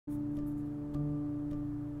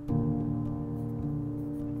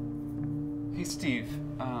Hey, Steve,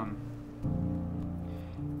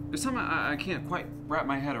 there's something I can't quite wrap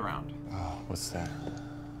my head around. Oh, what's that?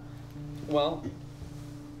 Well,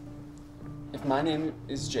 if my name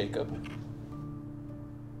is Jacob,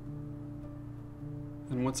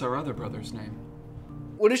 then what's our other brother's name?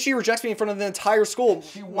 What if she rejects me in front of the entire school?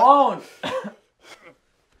 She won't!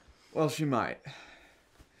 Well, she might.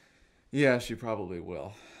 Yeah, she probably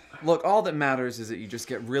will. Look, all that matters is that you just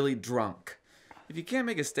get really drunk. If you can't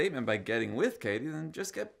make a statement by getting with Katie, then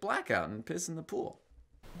just get blackout and piss in the pool.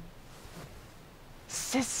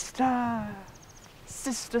 Sister,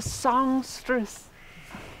 sister songstress,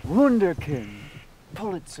 wunderkind,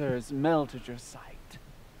 Pulitzer's melted your sight.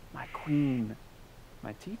 My queen,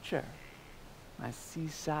 my teacher, my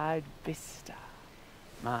seaside vista,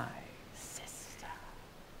 my sister.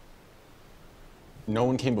 No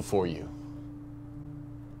one came before you.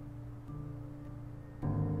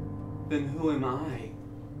 Then who am I?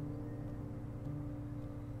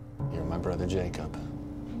 You're my brother Jacob.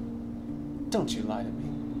 Don't you lie to me.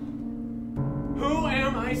 Who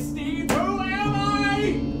am I, Steve?